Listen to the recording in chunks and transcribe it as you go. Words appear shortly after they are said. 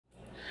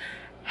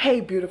Hey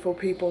beautiful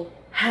people,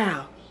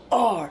 how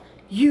are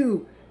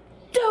you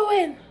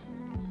doing?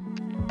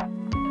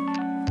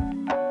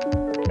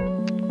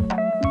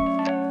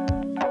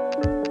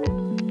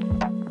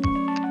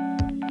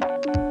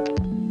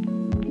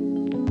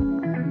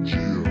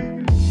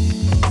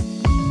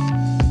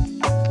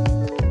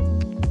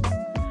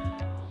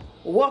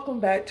 Welcome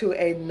back to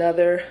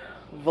another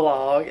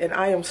vlog, and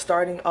I am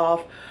starting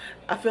off,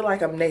 I feel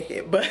like I'm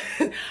naked, but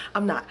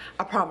I'm not,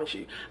 I promise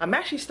you. I'm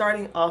actually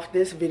starting off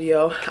this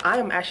video. I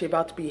am actually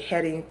about to be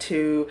heading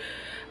to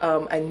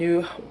a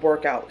new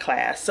workout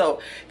class.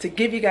 So to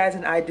give you guys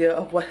an idea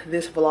of what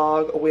this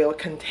vlog will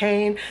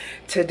contain,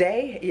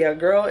 today your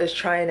girl is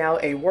trying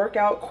out a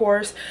workout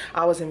course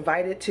I was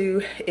invited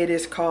to. It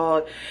is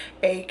called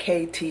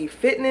AKT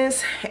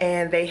Fitness,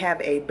 and they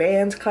have a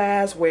bands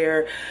class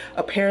where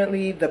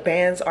apparently the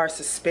bands are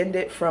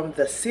suspended from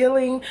the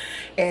ceiling,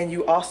 and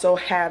you also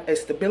have a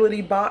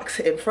stability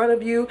box in front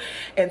of you,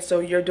 and so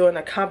you're doing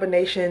a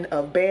combination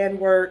of band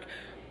work,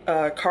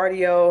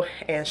 cardio,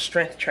 and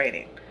strength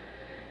training.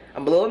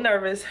 I'm a little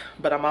nervous,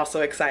 but I'm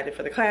also excited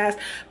for the class.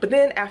 But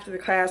then after the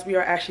class, we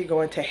are actually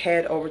going to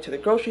head over to the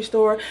grocery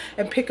store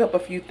and pick up a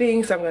few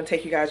things. So I'm going to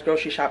take you guys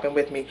grocery shopping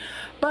with me.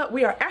 But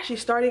we are actually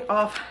starting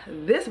off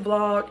this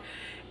vlog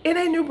in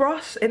a new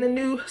bra, in a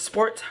new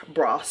sports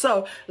bra.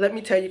 So let me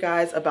tell you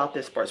guys about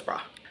this sports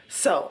bra.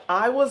 So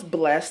I was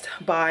blessed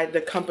by the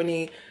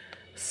company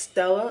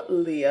STELLA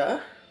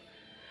LEAH.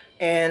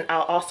 And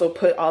I'll also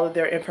put all of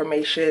their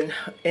information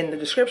in the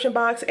description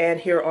box and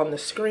here on the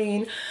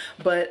screen.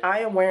 But I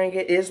am wearing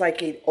it. It is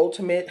like an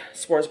ultimate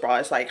sports bra.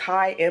 It's like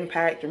high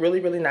impact, really,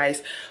 really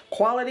nice.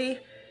 Quality,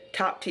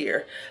 top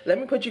tier. Let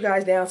me put you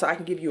guys down so I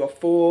can give you a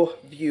full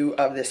view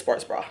of this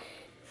sports bra.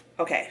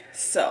 Okay,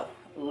 so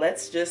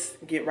let's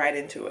just get right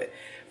into it.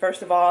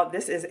 First of all,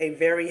 this is a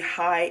very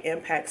high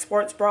impact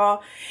sports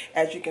bra.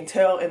 As you can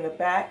tell in the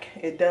back,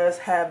 it does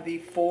have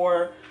the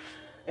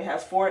it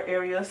has 4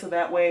 areas, so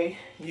that way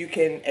you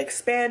can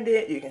expand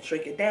it, you can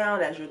shrink it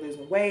down as you're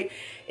losing weight.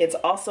 It's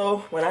also,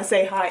 when I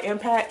say high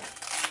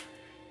impact,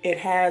 it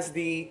has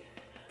the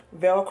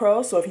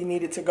Velcro, so if you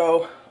needed to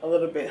go a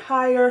little bit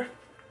higher.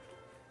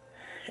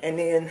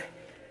 And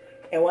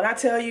when I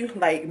tell you,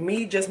 like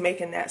me just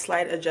making that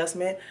slight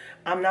adjustment,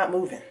 I'm not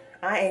moving.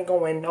 I ain't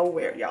going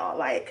nowhere, y'all,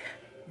 like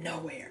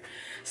nowhere.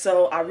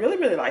 So I really,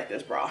 really like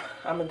this bra.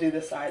 I'm gonna do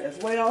this side as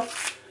well.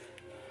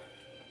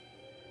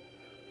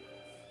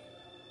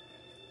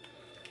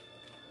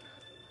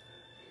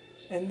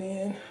 And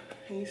then,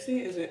 can you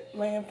see, is it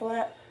laying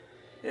flat?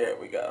 There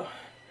we go.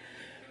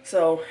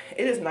 So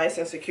it is nice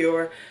and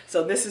secure.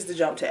 So this is the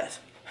jump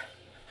test.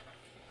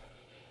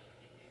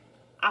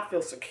 I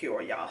feel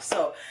secure, y'all.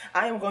 So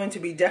I am going to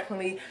be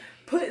definitely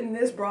putting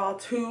this bra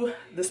to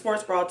the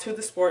sports bra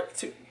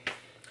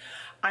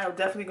I am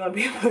definitely going to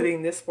be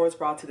putting this sports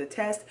bra to the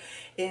test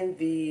in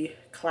the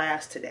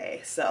class today.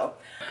 So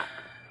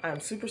I'm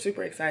super,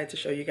 super excited to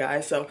show you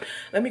guys. So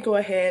let me go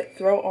ahead,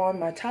 throw on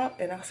my top,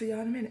 and I'll see y'all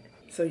in a minute.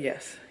 So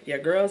yes, your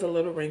girl's a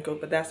little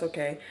wrinkled, but that's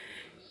okay.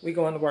 We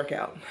going to work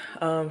out.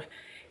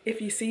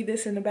 If you see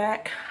this in the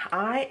back,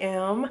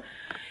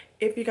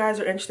 if you guys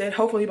are interested,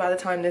 hopefully by the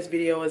time this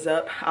video is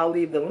up, I'll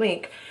leave the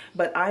link,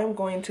 but I am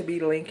going to be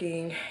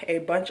linking a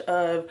bunch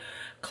of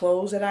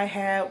clothes that I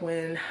had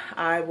when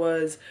I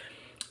was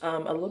a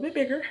little bit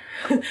bigger.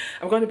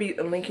 I'm going to be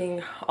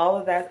linking all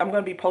of that. I'm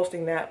going to be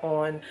posting that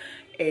on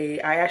I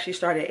actually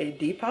started a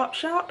Depop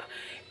shop,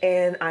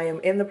 and I am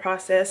in the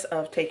process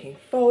of taking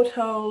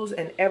photos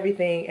and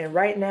everything. And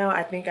right now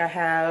I think I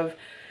have,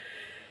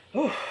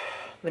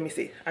 let me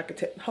see,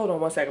 hold on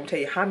one second, I'll tell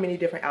you how many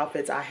different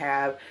outfits I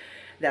have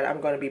that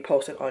I'm going to be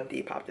posting on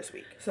Depop this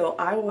week. So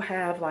I will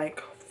have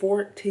like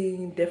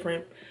 14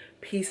 different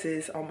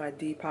pieces on my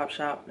Depop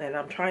shop, and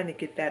I'm trying to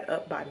get that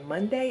up by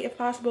Monday if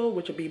possible,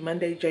 which will be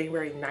Monday,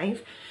 January 9th.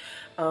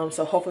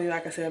 So hopefully,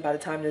 like I said, by the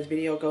time this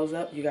video goes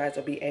up, you guys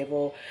will be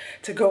able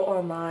to go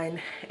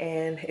online,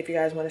 and if you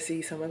guys want to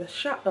see some of the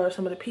shop or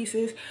some of the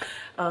pieces,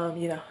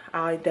 you know,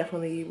 I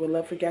definitely would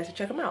love for you guys to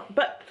check them out.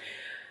 But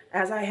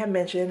as I have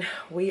mentioned,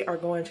 we are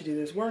going to do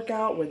this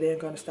workout. We're then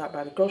going to stop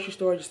by the grocery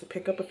store just to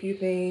pick up a few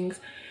things,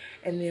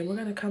 and then we're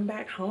going to come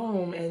back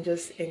home and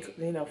just, you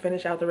know,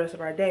 finish out the rest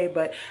of our day.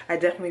 But I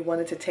definitely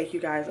wanted to take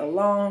you guys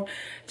along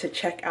to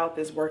check out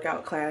this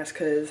workout class,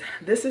 because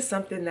this is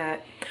something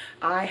that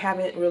I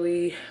haven't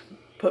really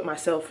put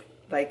myself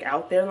like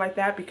out there like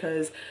that,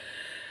 because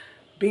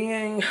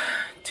being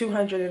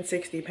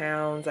 260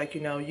 pounds, like, you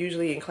know,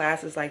 usually in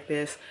classes like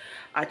this,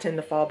 I tend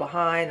to fall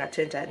behind. I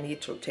tend to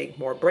need to take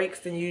more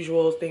breaks than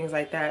usual, things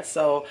like that.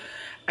 So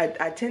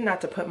I tend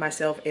not to put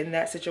myself in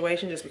that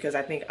situation, just because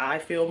I think I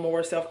feel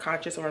more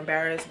self-conscious or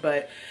embarrassed.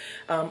 But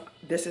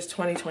this is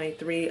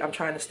 2023. I'm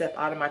trying to step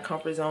out of my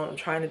comfort zone. I'm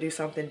trying to do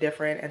something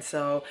different. And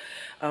so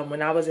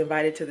when I was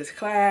invited to this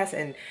class,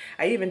 and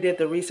I even did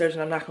the research,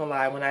 and I'm not gonna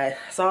lie, when I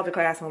saw the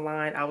class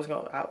online, I was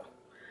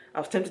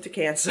tempted to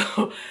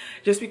cancel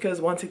just because,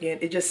 once again,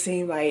 it just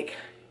seemed like,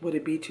 would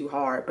it be too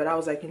hard? But I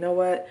was like, you know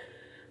what?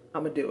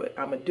 I'm gonna do it.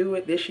 I'm gonna do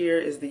it. This year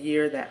is the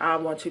year that I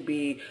want to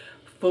be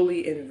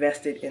fully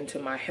invested into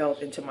my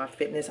health, into my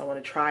fitness. I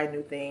want to try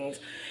new things,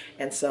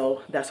 and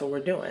so that's what we're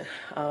doing.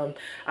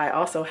 I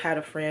also had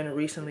a friend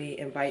recently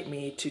invite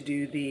me to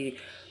do the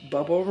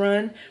bubble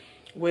run,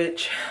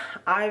 which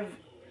I've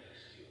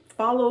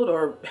followed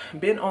or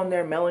been on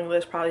their mailing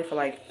list probably for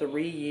like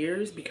 3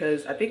 years,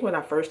 because I think when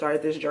I first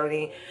started this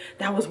journey,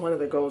 that was one of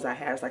the goals I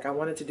had. It's like I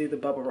wanted to do the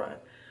bubble run.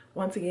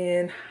 Once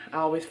again, I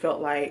always felt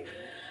like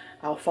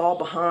I'll fall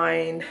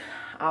behind.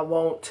 I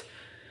won't,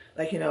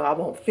 like, you know, I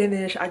won't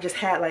finish. I just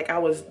had like, I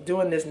was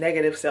doing this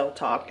negative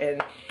self-talk,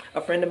 and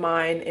a friend of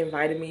mine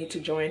invited me to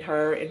join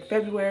her in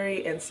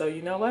February. And so,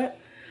 you know what?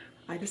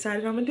 I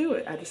decided I'm gonna do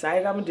it. I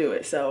decided I'm gonna do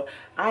it. So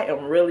I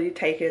am really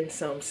taking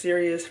some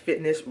serious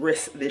fitness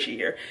risks this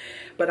year,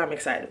 but I'm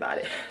excited about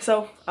it.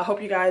 So I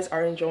hope you guys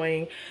are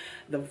enjoying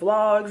the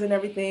vlogs and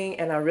everything,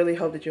 and I really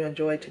hope that you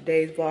enjoyed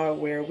today's vlog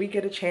where we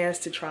get a chance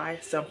to try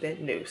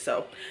something new.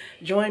 So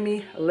join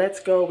me, let's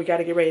go. We got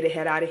to get ready to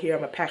head out of here.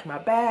 I'm gonna pack my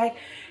bag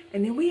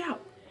and then we out.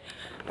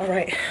 All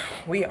right,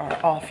 we are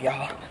off,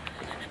 y'all.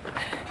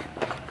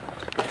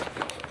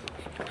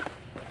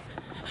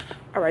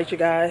 All right, you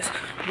guys,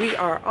 we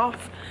are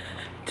off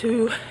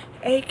to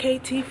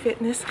AKT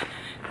Fitness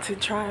to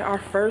try our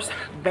first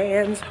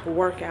bands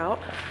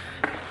workout.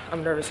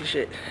 I'm nervous as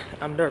shit.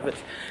 I'm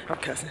nervous. I'm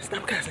cussing.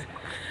 Stop cussing.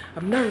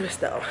 I'm nervous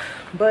though,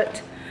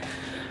 but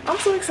I'm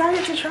so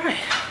excited to try.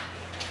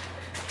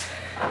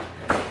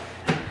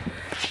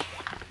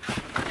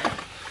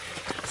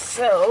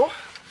 So,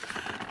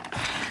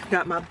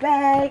 got my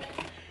bag,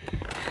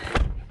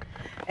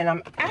 and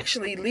I'm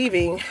actually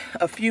leaving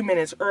a few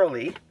minutes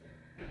early.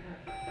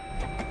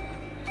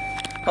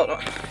 Hold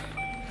on.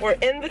 We're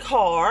in the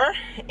car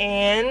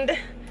and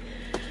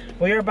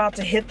we're about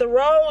to hit the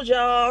road,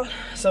 y'all,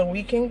 so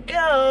we can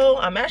go.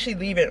 I'm actually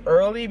leaving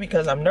early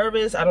because I'm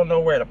nervous. I don't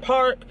know where to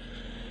park.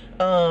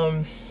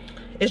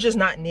 It's just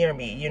not near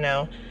me, you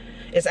know.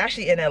 It's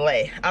actually in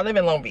LA. I live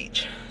in Long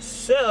Beach.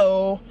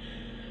 So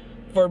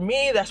for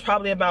me, that's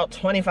probably about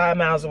 25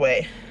 miles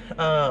away.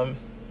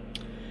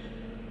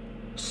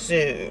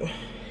 So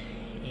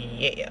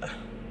yeah.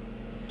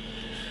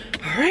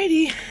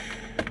 Alrighty.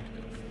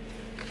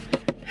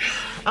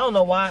 I don't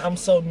know why I'm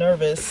so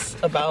nervous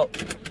about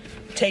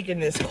taking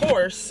this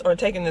course or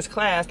taking this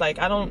class. Like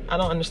I don't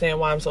understand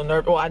why I'm so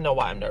nervous. Well, I know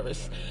why I'm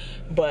nervous,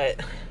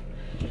 but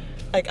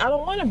like I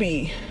don't want to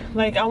be.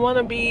 Like I want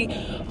to be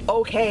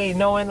okay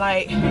knowing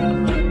like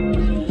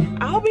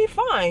I'll be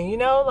fine, you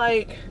know?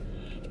 Like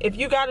if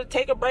you got to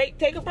take a break,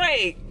 take a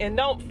break, and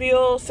don't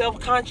feel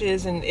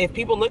self-conscious. And if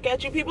people look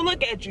at you, people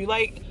look at you.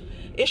 Like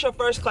it's your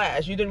first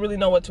class. You didn't really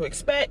know what to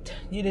expect.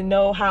 You didn't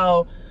know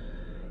how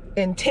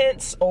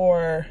intense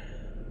or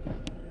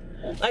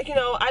like, you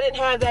know, I didn't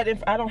have that.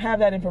 I don't have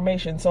that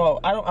information, so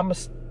I'm gonna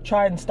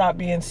try and stop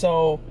being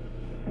so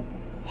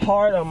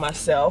hard on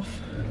myself.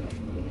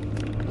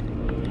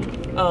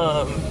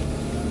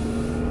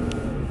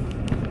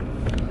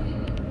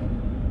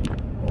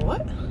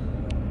 What?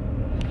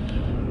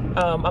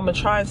 I'm gonna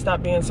try and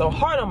stop being so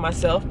hard on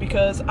myself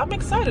because I'm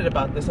excited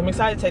about this. I'm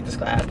excited to take this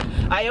class.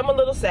 I am a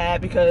little sad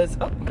because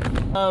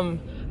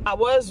I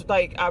was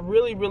like, I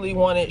really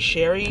wanted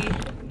Sherry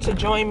to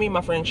join me,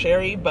 my friend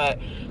Sherry, but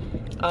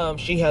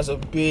she has a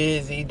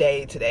busy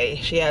day today.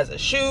 She has a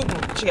shoot.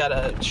 She got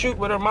a shoot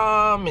with her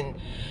mom, and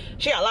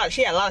she had a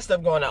lot of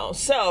stuff going on.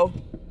 So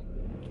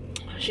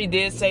she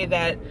did say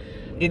that,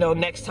 you know,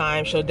 next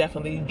time she'll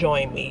definitely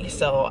join me.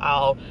 So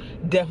I'll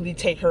definitely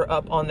take her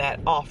up on that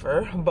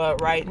offer.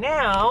 But right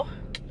now,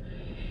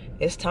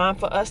 it's time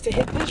for us to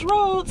hit this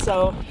road.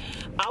 So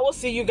I will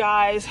see you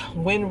guys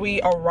when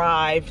we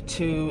arrive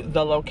to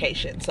the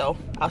location. So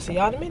I'll see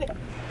y'all in a minute.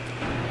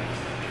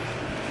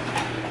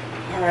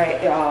 All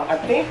right, y'all, I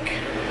think,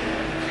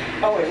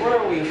 oh wait, where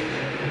are we?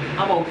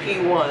 I'm on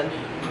P1.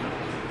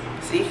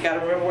 See, you gotta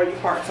remember where you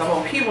park. So I'm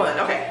on P1,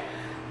 okay.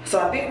 So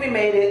I think we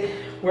made it.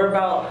 We're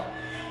about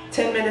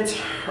 10 minutes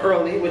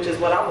early, which is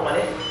what I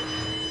wanted.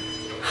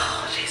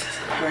 Oh, Jesus.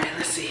 All right,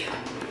 let's see.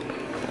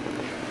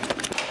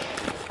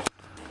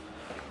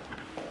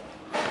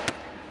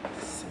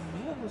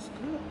 Smells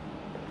good.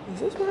 Is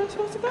this where I'm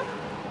supposed to go?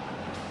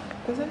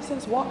 Because it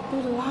says walk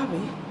through the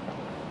lobby.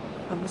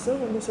 I'm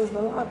assuming this is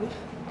the lobby.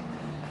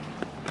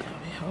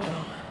 Hold on.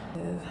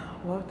 It says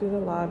walk through the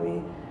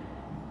lobby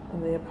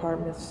and the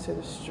apartments to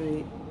the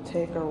street.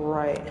 Take a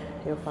right.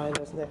 You'll find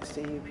us next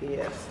to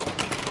UPS.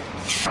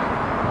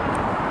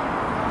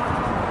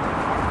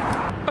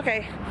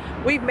 Okay,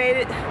 we've made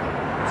it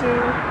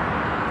to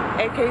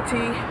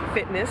AKT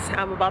Fitness.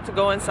 I'm about to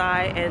go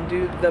inside and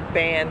do the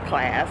band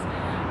class.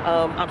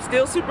 I'm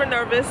still super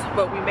nervous,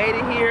 but we made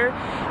it here,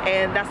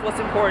 and that's what's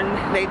important.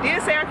 They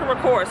did say I can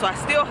record, so I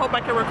still hope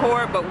I can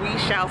record, but we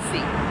shall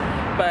see.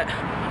 But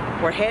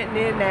we're heading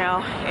in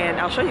now, and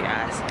I'll show you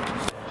guys.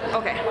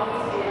 Okay,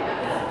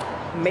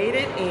 made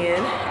it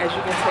in. As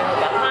you can tell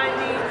behind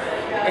me,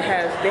 it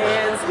has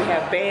bands. We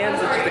have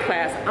bands, which is the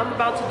class I'm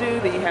about to do.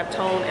 Then you have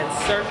tone and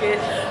circuit.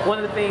 One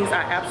of the things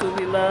I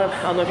absolutely love,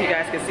 I don't know if you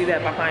guys can see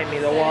that behind me,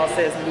 the wall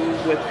says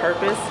move with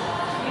purpose.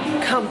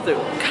 come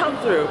through, come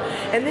through.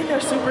 And then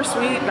they're super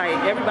sweet, like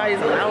everybody's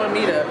allowing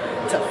me to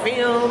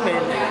film,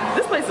 and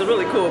this place is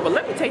really cool. But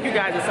let me take you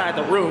guys inside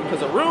the room, because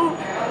the room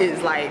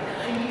is like,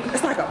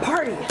 it's like a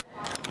party.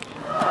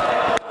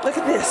 Look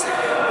at this.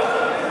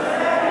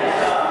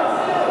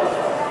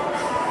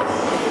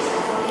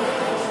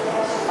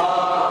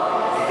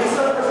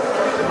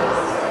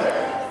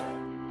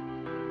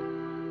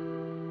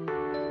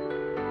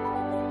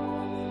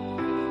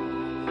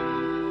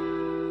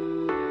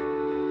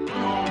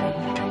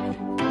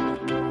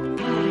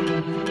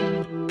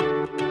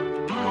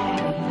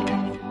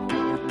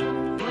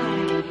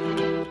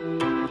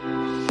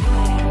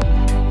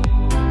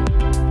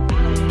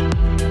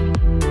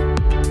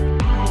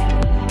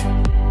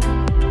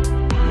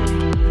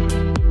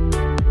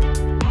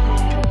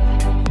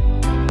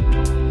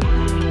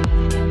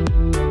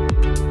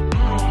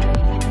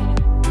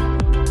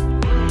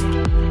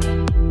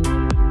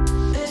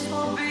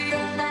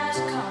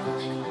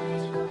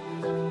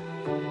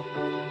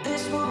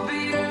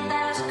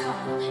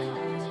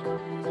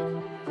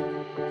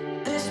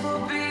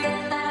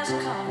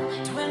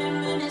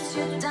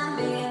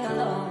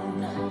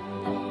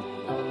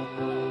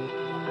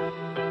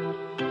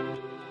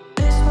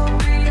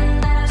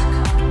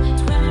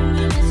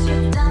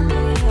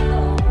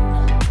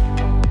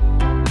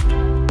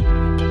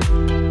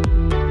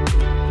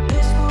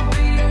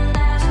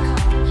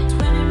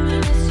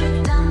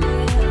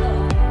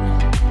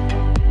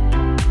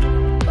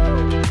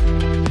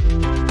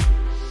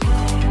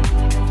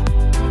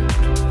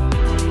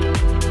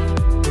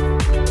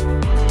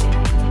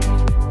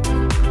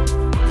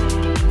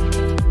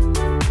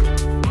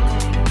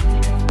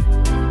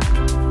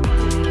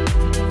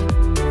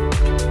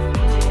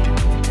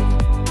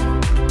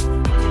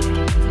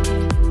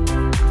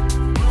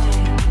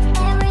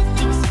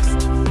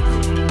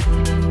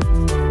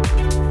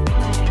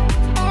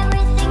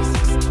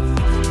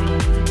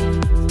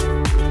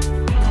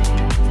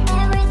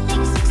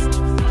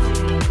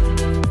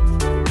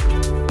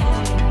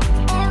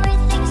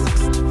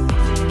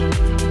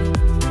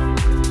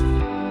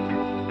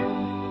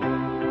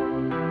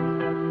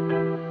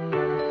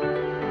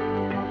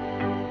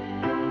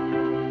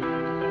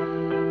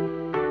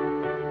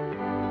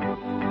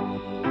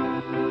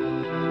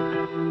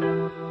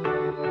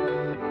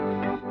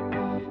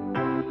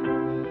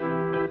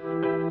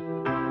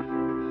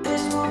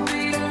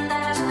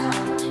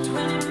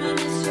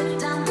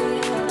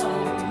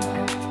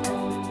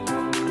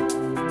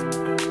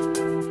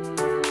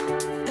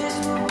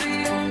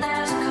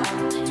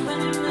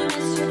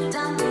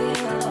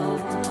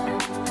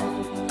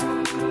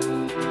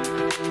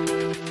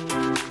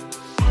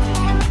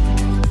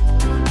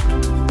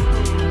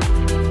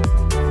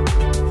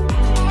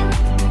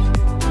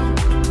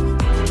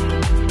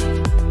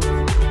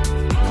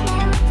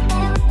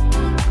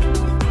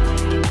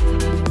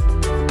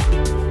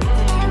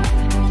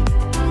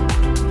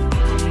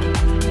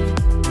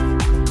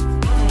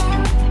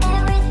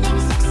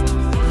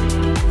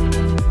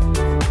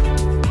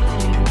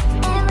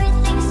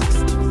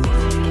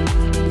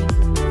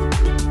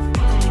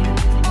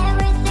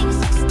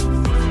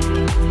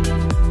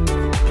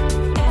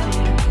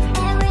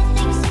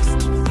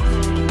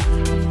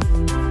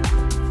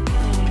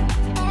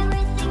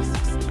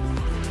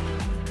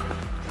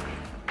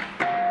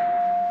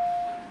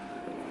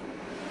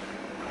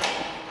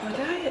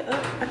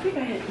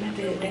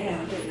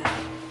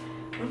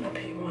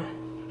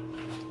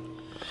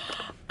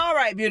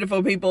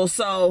 Beautiful people,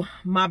 so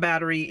my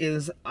battery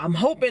is, I'm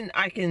hoping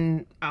I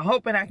can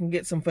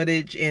get some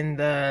footage in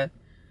the,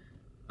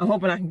 I'm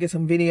hoping I can get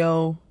some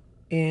video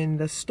in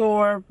the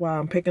store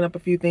while I'm picking up a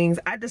few things.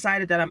 I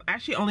decided that I'm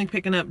actually only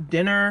picking up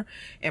dinner,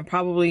 and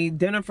probably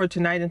dinner for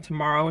tonight and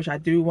tomorrow, which I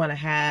do want to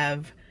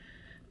have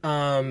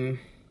tacos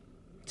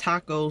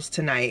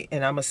tonight,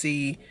 and I'm gonna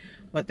see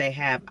what they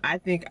have. I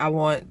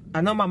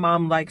know my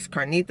mom likes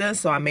carnitas,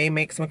 so I may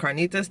make some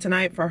carnitas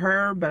tonight for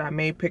her, but I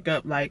may pick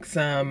up like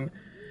some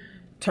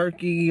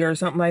turkey or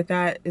something like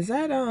that. Is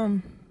that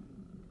I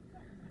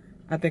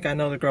think I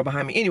know the girl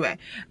behind me. Anyway,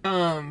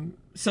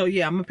 so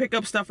yeah, I'm gonna pick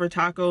up stuff for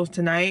tacos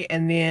tonight,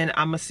 and then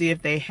I'm gonna see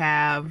if they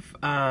have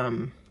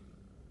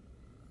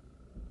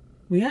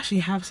we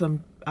actually have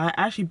some, I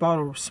actually bought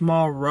a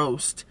small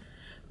roast,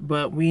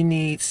 but we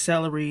need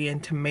celery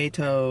and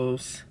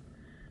tomatoes,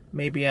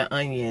 maybe an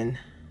onion.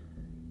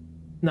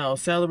 No,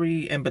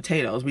 celery and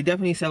potatoes. We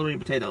definitely need celery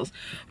and potatoes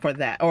for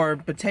that. Or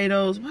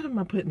potatoes, what am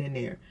I putting in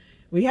there?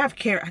 We have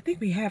carrot. I think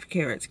we have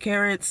carrots.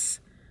 Carrots,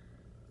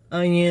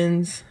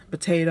 onions,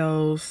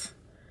 potatoes.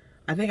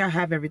 I think I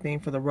have everything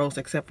for the roast,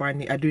 except for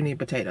I do need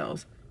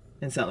potatoes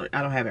and celery.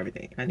 I don't have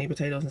everything. I need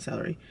potatoes and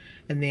celery.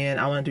 And then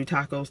I want to do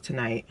tacos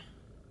tonight.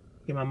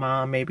 Get my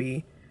mom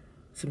maybe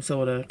some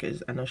soda,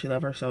 because I know she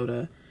loves her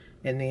soda.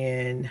 And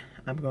then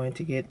I'm going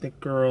to get the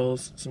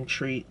girls some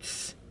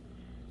treats.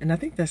 And I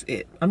think that's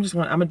it. I'm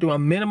gonna do a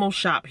minimal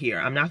shop here.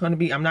 I'm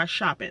not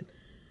shopping.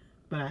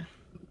 But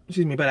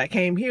excuse me, but I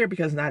came here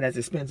because it's not as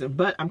expensive.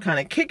 But I'm kind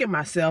of kicking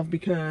myself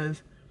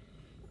because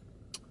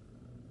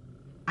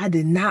I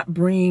did not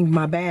bring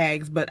my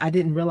bags, but I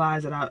didn't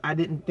realize that I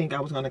didn't think I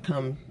was gonna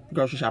come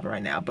grocery shopping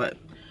right now, but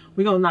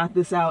we're gonna knock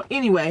this out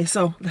anyway,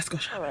 so let's go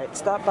shop. All right,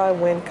 stop by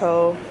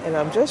Winco, and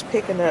I'm just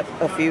picking up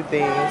a few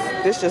things.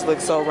 This just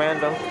looks so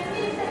random.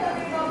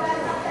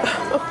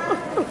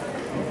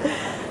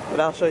 But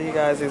I'll show you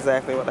guys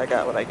exactly what I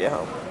got when I get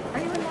home.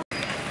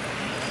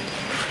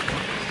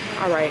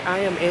 All right, I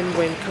am in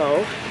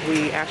Winco.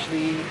 We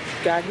actually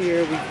got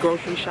here, we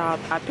grocery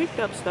shopped. I picked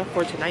up stuff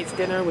for tonight's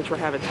dinner, which we're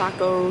having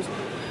tacos.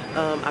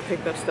 I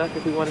picked up stuff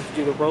if we wanted to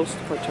do the roast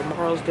for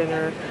tomorrow's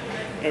dinner.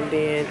 And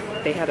then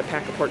they had a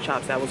pack of pork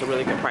chops that was a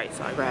really good price,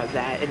 so I grabbed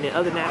that. And then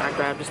other than that, I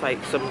grabbed just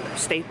like some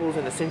staples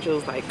and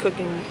essentials like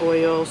cooking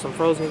oil, some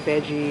frozen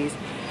veggies.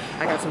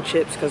 I got some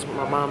chips because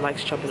my mom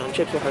likes chopping on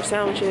chips with her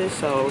sandwiches,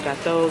 so got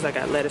those. I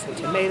got lettuce and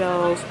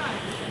tomatoes.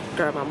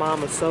 Grabbed my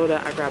mom a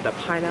soda. I grabbed a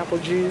pineapple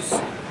juice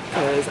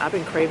because I've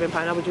been craving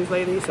pineapple juice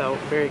lately, so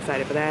I'm very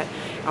excited for that.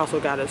 I also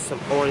got us some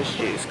orange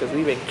juice because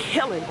we've been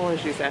killing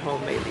orange juice at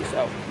home lately,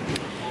 so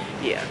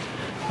yeah.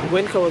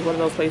 Winco is one of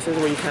those places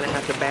where you kind of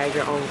have to bag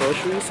your own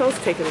groceries, so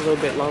it's taking a little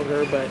bit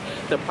longer, but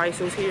the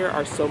prices here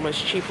are so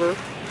much cheaper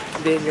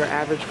than your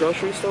average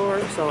grocery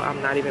store, so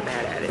I'm not even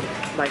mad at it.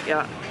 Like,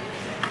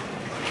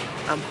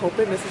 I'm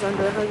hoping this is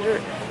under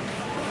 100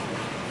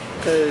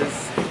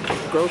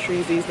 because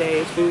groceries these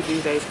days, food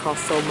these days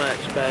cost so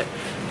much, but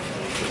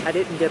I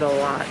didn't get a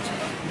lot,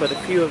 but a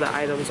few of the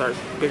items are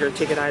bigger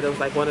ticket items,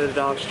 like one of the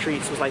dog's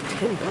treats was like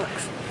 10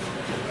 bucks.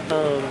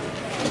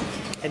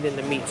 And then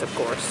the meats, of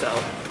course, so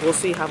we'll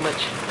see how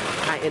much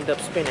I end up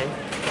spending,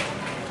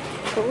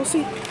 but we'll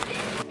see.